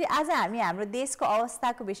मित्रजी आज हामी हाम्रो देशको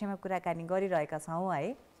अवस्थाको विषयमा कुराकानी गरिरहेका छौँ है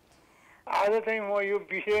आज चाहिँ म यो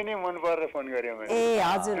विषय नै मन परेर फोन गरेँ मैले ए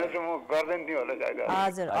हजुर म गर्दैन थिएँ होला सायद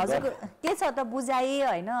हजुर हजुरको के छ त बुझाइ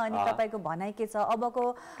हैन अनि तपाईको भनाइ के छ अबको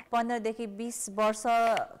 15 देखि 20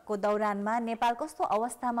 वर्षको दौरानमा नेपाल कस्तो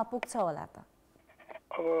अवस्थामा पुग्छ होला त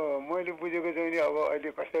अब मैले बुझेको चाहिँ नि अब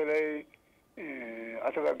अहिले कसैलाई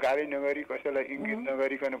अथवा गाली नगरी कसैलाई इङ्गित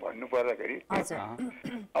नगरिकन भन्नु पर्दाखेरि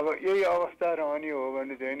अब यही अवस्था रहने हो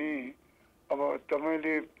भने चाहिँ नि अब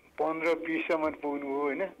तपाईले 15-20 सम्म पुग्नु हो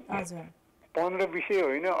हैन हजुर 15-20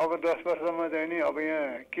 होइन अब 10 वर्षमा चाहिँ नि अब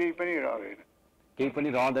यहाँ केही पनि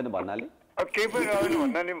रहँदैन भन्नाले अब केही पनि रहँदैन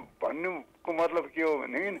भन्नाले भन्नुको मतलब के हो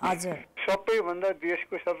भने सबैभन्दा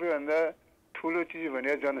देशको सबैभन्दा ठुलो चिज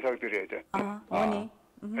भनेको जनशक्ति रहेछ है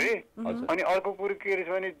अनि अर्को कुरो के रहेछ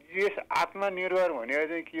भने देश आत्मनिर्भर भनेको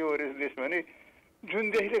चाहिँ के हो रहेछ देश भने जुन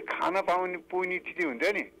देशले खाना पुग्ने चिज हुन्छ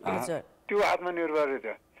नि त्यो आत्मनिर्भर रहेछ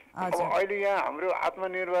अब अहिले यहाँ हाम्रो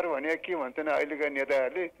आत्मनिर्भर भनेको के भन्छन् अहिलेका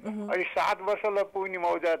नेताहरूले अहिले 7 वर्षलाई पुग्ने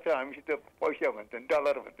मौजा छ हामीसित पैसा भन्छन्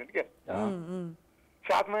डलर भन्छन् क्या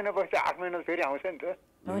 7 महिना पछि 8 महिना फेरि आउँछ नि त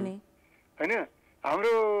होइन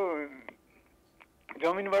हाम्रो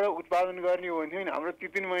जमिनबाट उत्पादन गर्ने हो भने हाम्रो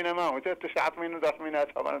 3 महिनामा आउँछ त्यो 7 महिना 10 महिना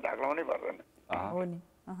 6 महिना धाक्लाउनै पर्दैन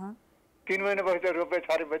 3 महिना पछि रोपे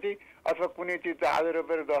छरेपछि अथवा कुनै चिज आज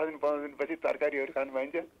रोपेर 10 दिन 15 दिन पछि तरकारीहरू खानु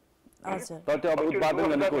पाइन्छ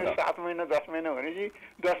 7 महिना 10 महिना भनेपछि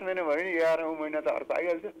 10 महिना भयो भने 11औं महिना त अर्को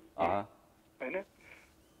आइहाल्छ होइन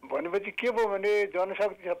भनेपछि के भयो भने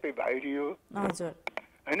जनशक्ति सबै बाहिरियो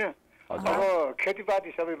होइन अब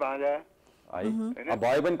खेतीपाती सबै बाँझा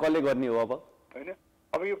भयो पनि कसले गर्ने हो अब होइन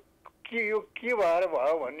अब यो के भएर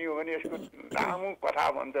भयो भन्ने हो भने यसको लामो कथा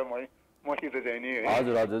भन्छ मसित चाहिँ नि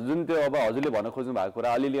हजुर हजुर जुन त्यो अब हजुरले भन्न खोज्नु भएको कुरा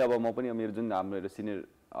अलिअलि अब म पनि मेरो जुन हाम्रो सिनियर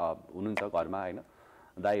हुनुहुन्छ घरमा होइन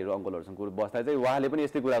दाइहरू अङ्कलहरूसँग बस्दा चाहिँ उहाँले पनि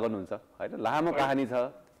यस्तै कुरा गर्नुहुन्छ होइन लामो कहानी छ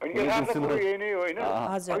यही नै होइन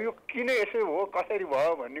अब यो किन यसो हो कसरी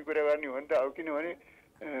भयो भन्ने कुरा गर्ने हो नि त अब किनभने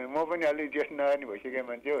म पनि अलि ज्येष्ठ नागरिक भइसकेको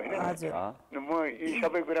मान्छे हो होइन म यी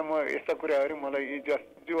सबै कुरा म यस्ता कुराहरू मलाई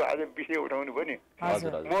जो आज विषय उठाउनु भयो नि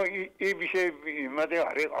म यी विषयमा चाहिँ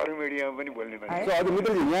हरेक अरू मिडियामा पनि बोल्ने मान्छे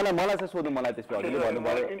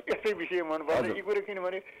यस्तै विषय मनपर्छ यी कुरा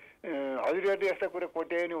किनभने हजुरहरूले यस्ता कुरा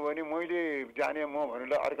कोट्याएनु भने मैले जाने म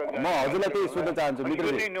भन्नुलाई अर्को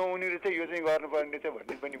नहुने रहेछ यो चाहिँ गर्नुपर्ने रहेछ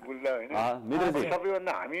भन्ने पनि बुझ्ला होइन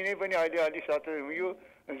सबैभन्दा हामी नै पनि अहिले अलि सचेत यो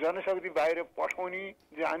जनशक्ति बाहिर पठाउने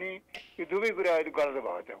जाने यो दुवै कुरा अहिले गलत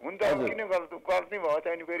भएको छ हुन त अब किन गलत नै भएको छ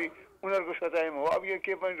भने फेरि उनीहरूको सोचाइमा हो अब यो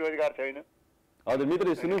के पनि रोजगार छैन हजुर मित्र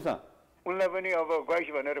सुन्नुहोस् न उनलाई पनि अब गइस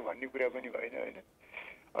भनेर भन्ने कुरा पनि भएन होइन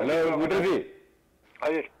हेलो मित्रजी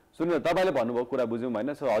हजुर सुन्नु तपाईँले भन्नुभएको कुरा बुझ्यौँ होइन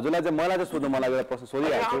हजुरलाई चाहिँ मलाई चाहिँ सोध्नु मलाई एउटा प्रश्न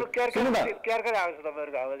सोधिरहेको छु सुन्नु न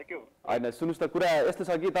तपाईँहरूको आवाज के हो होइन सुन्नुहोस् त कुरा यस्तो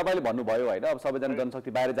छ कि तपाईँले भन्नुभयो होइन अब सबैजना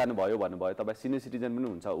जनशक्ति बाहिर जानुभयो भन्नुभयो तपाईँ सिनियर सिटिजन पनि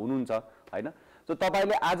हुनुहुन्छ होइन सो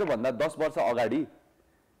तपाईँले आजभन्दा 10 वर्ष अगाडि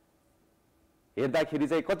हेर्दाखेरि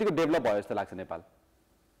चाहिँ कतिको डेभलप भयो जस्तो लाग्छ नेपाल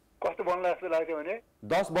कस्तो बन्ला जस्तो लाग्छ भने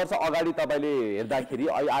 10 वर्ष अगाडि तपाईँले हेर्दाखेरि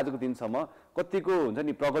अहिले आजको दिनसम्म कतिको हुन्छ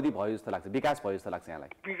नि प्रगति भयो जस्तो लाग्छ विकास भयो जस्तो लाग्छ यहाँलाई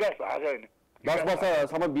विकास भएको छैन 10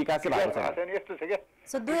 वर्षसम्म विकास भएको छैन यस्तो छ क्या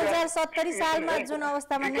सो 2070 सालमा जुन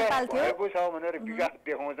अवस्थामा नेपाल थियो भएको छ भनेर विकास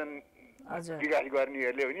देखाउँछन् विकास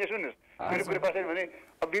गर्नेहरूले भने सुन्नुहोस् मेरो कुरा कसरी भने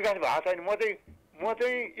अब विकास भएको छैन म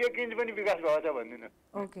चाहिँ 1 इन्च पनि विकास भएको छ भन्दिनँ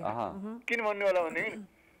किन भन्नु होला भनेदेखि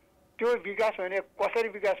त्यो विकास भने कसरी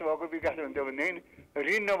विकास भएको विकास हुन्छ भनेदेखि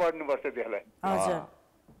ऋण नबढ्नुपर्छ त्यसलाई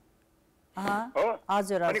हो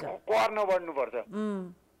अनि कर नबढ्नुपर्छ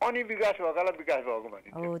अनि विकास भएकालाई विकास भएको भने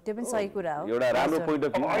त्यो पनि सही कुरा हो एउटा राम्रो पोइन्ट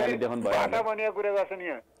अफ भ्यू देखाउनु भयो बाटा बनेको कुरा गर्छन्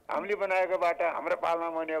यहाँ हामीले बनाएको बाटा हाम्रो पालमा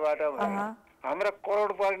बनेको बाटा हाम्रा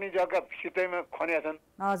करोड पर्ने जग्गा सितैमा खन्या छन्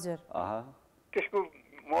हजुर त्यसको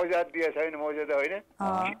मौजात दिए छैन मौजात होइन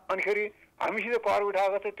अनि फेरि हामीसित कर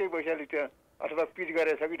उठाएको छ त्यही पैसाले त्यो अथवा पिच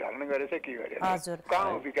गरेछ कि ढल्न गरेछ के गरेछ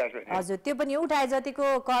कहाँ हो विकास भने हजुर त्यो पनि उठाए जतिको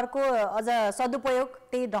करको अझ सदुपयोग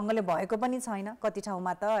त्यही ढङ्गले भएको पनि छैन कति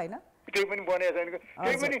ठाउँमा त होइन त्यही पनि बनेको छैन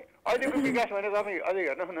त्यही पनि अहिलेको विकास भने तपाईँ अझै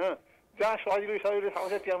हेर्नुहोस् न जहाँ सजिलो ठाउँ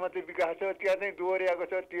छ त्यहाँ मात्रै विकास छ त्यहाँ चाहिँ दोहोऱ्याएको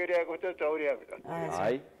छ तेह्रियाएको छ चौरियाएको छ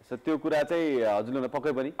है त्यो कुरा चाहिँ हजुरले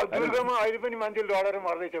पक्कै पनि दुर्गमा अहिले पनि मान्छे लडेर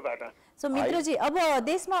मर्दैछ बाटा सो मित्रजी अब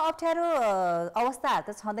देशमा अप्ठ्यारो अवस्थाहरू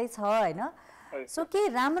त छँदैछ होइन सो के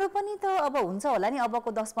राम्रो पनि त अब हुन्छ होला नि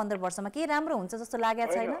अबको 10-15 वर्षमा के राम्रो हुन्छ जस्तो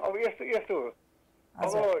लागेको छैन अब यस्तो हो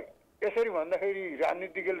अब यसरी भन्दाखेरि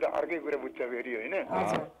राजनीतिकले अर्कै कुरा बुझ्छ फेरि होइन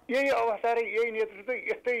यही अवस्था र यही नेतृत्व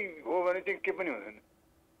यस्तै हो भने चाहिँ के पनि हुँदैन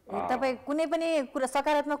तपाईँ कुनै पनि कुरा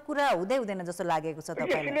सकारात्मक कुरा हुँदैन जस्तो लागेको छ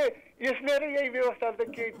तपाईँलाई यसले र यही व्यवस्था त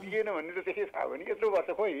के दिएन भन्ने त त्यसै थाहा भने यत्रो वर्ष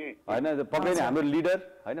खोइ होइन पक्कै नै हाम्रो लिडर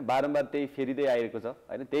होइन बारम्बार त्यही फेरिँदै आएको छ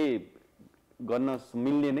होइन त्यही गर्न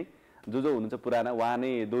मिल्ने नै जो हुनुहुन्छ पुराना उहाँ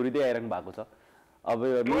नै दोहोरिँदै आइरहनु भएको छ अब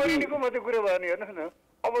दोहोरिनेको मात्रै कुरा भयो नि हेर्नुहोस् न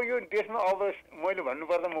अब यो देशमा अब मैले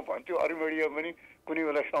भन्नुपर्दा म भन्छु अरू मिडिया पनि कुनै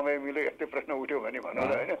बेला समय मिल्यो यस्तै प्रश्न उठ्यो भने भनौँ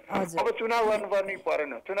होइन अब चुनाव गर्नुपर्ने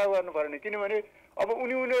परेन किनभने अब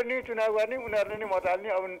उनीहरूले नै चुनाव गर्ने उनीहरूले नै मत हाल्ने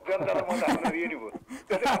अब जनतालाई मत हाल्न दिए नि भयो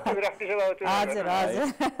राष्ट्रिय सभा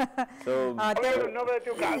नभए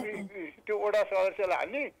त्यो वडा सदस्यलाई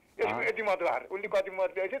हाल्ने यसको यति मत भार उसले कति मत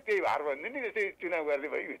दिएछ त्यही भार भन्ने नि त्यस्तै चुनाव गर्दै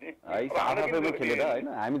भयो नि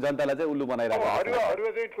हामी जनतालाई चाहिँ उल्लु बनाइरहेको अरू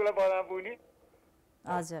चाहिँ ठुला पदमा पुग्ने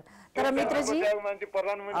हजुर तर मित्रजी मान्छे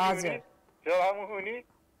प्रधानमन्त्री हुने सभामुख हुने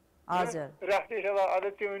हजुर राष्ट्रिय सभा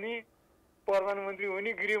अध्यक्ष हुने प्रधानमन्त्री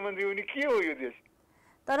हुने गृहमन्त्री हुने के हो यो देश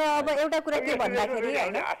तर अब एउटा कुरा के भन्दाखेरि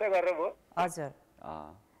हैन आशा गरेर भयो हजुर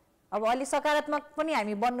अब अलि सकारात्मक पनि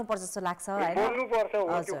हामी बन्नुपर्छ जस्तो लाग्छ हैन बन्नुपर्छ हो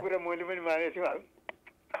त्यो कुरा मैले पनि मानेछु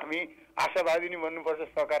हामी आशावादी नै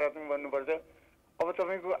बन्नुपर्छ सकारात्मक बन्नुपर्छ अब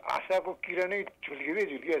तपाईको आशाको किरणै झुल्किदै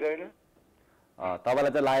छैन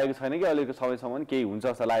तपाईलाई चाहिँ लागेको छैन कि अहिलेको समयसम्म केही हुन्छ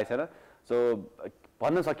जस्तो लागेको छैन सो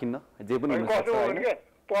भन्न सकिन्न जे पनि हुन सक्छ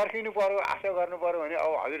पर्खिनु पर्यो आशा गर्नु पर्यो भने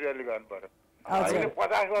अब हजुरहरूले गर्नु पर्यो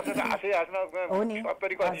 50 वर्ष त आशै आशमा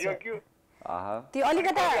 70 कतिसक्यो त्यो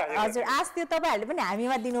अलिकता हजुर आश त्यो तपाईहरुले पनि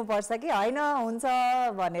हामीमा दिनुपर्छ कि हैन हुन्छ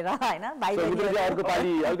भनेर हैन भाइ बहिनी अर्को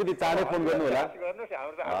पाली अलिकति चाँडै फोन गर्नु होला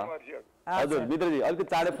हजुर मित्रजी अलिकति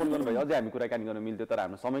चाँडै फोन गर्नु भयो अझै हामी कुराकानी गर्न मिल्थ्यो तर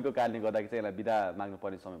हाम्रो समयको कारणले गर्दाखेरि चाहिँ यसलाई बिदा माग्नु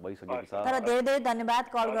पर्ने समय भइसकेको छ तर धेरै धेरै धन्यवाद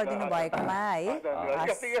कल गरिदिनु भएकोमा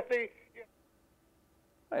है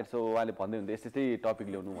राइट सो उहाँले भन्दै हुन्थ्यो यस्तै टपिक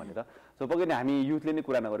ल्याउनु भनेर सो पक्कै नै हामी युथले नै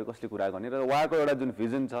कुरा नगरे कसले कुरा गर्ने र उहाँको एउटा जुन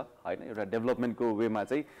भिजन छ होइन एउटा डेभलपमेन्टको वेमा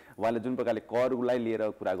चाहिँ उहाँले जुन प्रकारले करलाई लिएर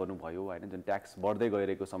कुरा गर्नुभयो होइन जुन ट्याक्स बढ्दै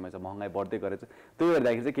गइरहेको समय छ महँगाई बढ्दै गरेको छ त्यो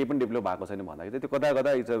हेर्दाखेरि चाहिँ केही पनि डेभलप भएको छैन भन्दाखेरि चाहिँ त्यो कता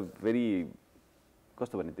कता इट्स अ भेरी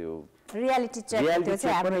कस्तो भने त्यो रियालिटी चेक त्यो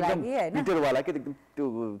चाहिँ हाम्रो लागि हैन पिटरवाला के त्यो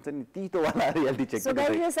चाहिँ नि तीतोवाला रियालिटी चेक सो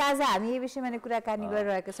गाइस आज हामी यो विषयमा नै कुराकानी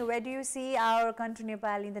गरिरहेको छौं where do you see our country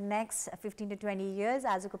Nepal in the next 15 to 20 years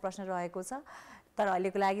आजको प्रश्न रहेको छ तर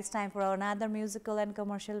अहिलेको लागि it's time for another musical and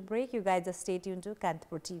commercial brake you guys just stay tune to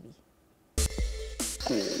Kantipur TV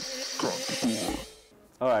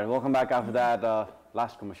Alright, welcome back after that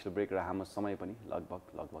last commercial break र हाम्रो समय पनि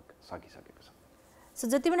लगभग सकिसकेको छ सो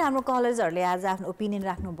जति पनि हाम्रो कलर्सहरूले आज आफ्नो ओपिनियन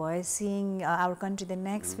राख्नु भयो seeing our country the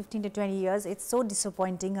next 15 to 20 years it's so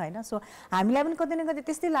disappointing हैन सो हामीलाई पनि कतै न कतै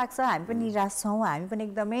त्यस्तै लाग्छ हामी पनि निराश छौँ हामी पनि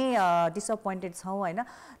एकदमै डिसअपोइन्टेड छौँ हैन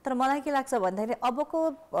तर मलाई के लाग्छ भन्दाखेरि अबको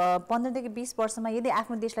 15 देखि 20 वर्षमा यदि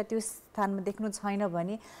आफ्नो देशलाई त्यो स्थानमा देख्नु छैन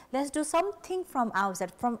भने let's do something from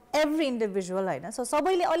outside from every individual हैन सो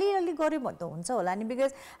सबैले अलिअलि गर्यो भने त हुन्छ होला नि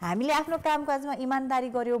बिकज हामीले आफ्नो कामकाजमा इमानदारी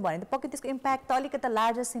गर्यो भने त पक्कै त्यसको इम्प्याक्ट त अलिकति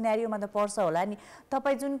लार्जर सिनेरियोमा त पर्छ होला नि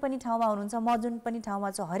तपाईँ जुन पनि ठाउँमा हुनुहुन्छ म जुन पनि ठाउँमा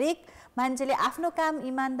छु हरेक मान्छेले आफ्नो काम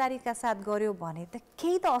इमानदारीका साथ गर्यो भने त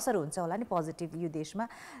केही त असर हुन्छ होला नि पोजिटिभ यो देशमा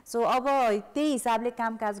सो अब त्यही हिसाबले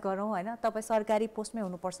कामकाज गरौँ हैन तपाईँ सरकारी पोस्टमै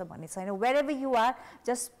हुनुपर्छ भन्ने छैन where ever you are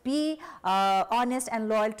just be honest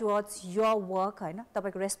and loyal towards your work हैन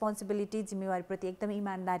तपाईँको रेस्पोन्सिबिलिटी जिम्मेवारीप्रति एकदमै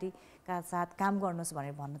इमानदारीका साथ काम गर्नुहोस्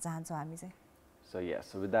भनेर भन्न चाहन्छौँ हामी चाहिँ So yes,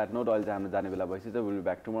 so with that note, I'll जाने बेला भइसक्यो. We'll be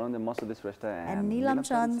back tomorrow. And Sudit Shrestha and Neelam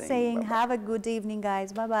Chand saying have a good evening,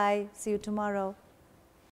 guys. Bye bye. See you tomorrow.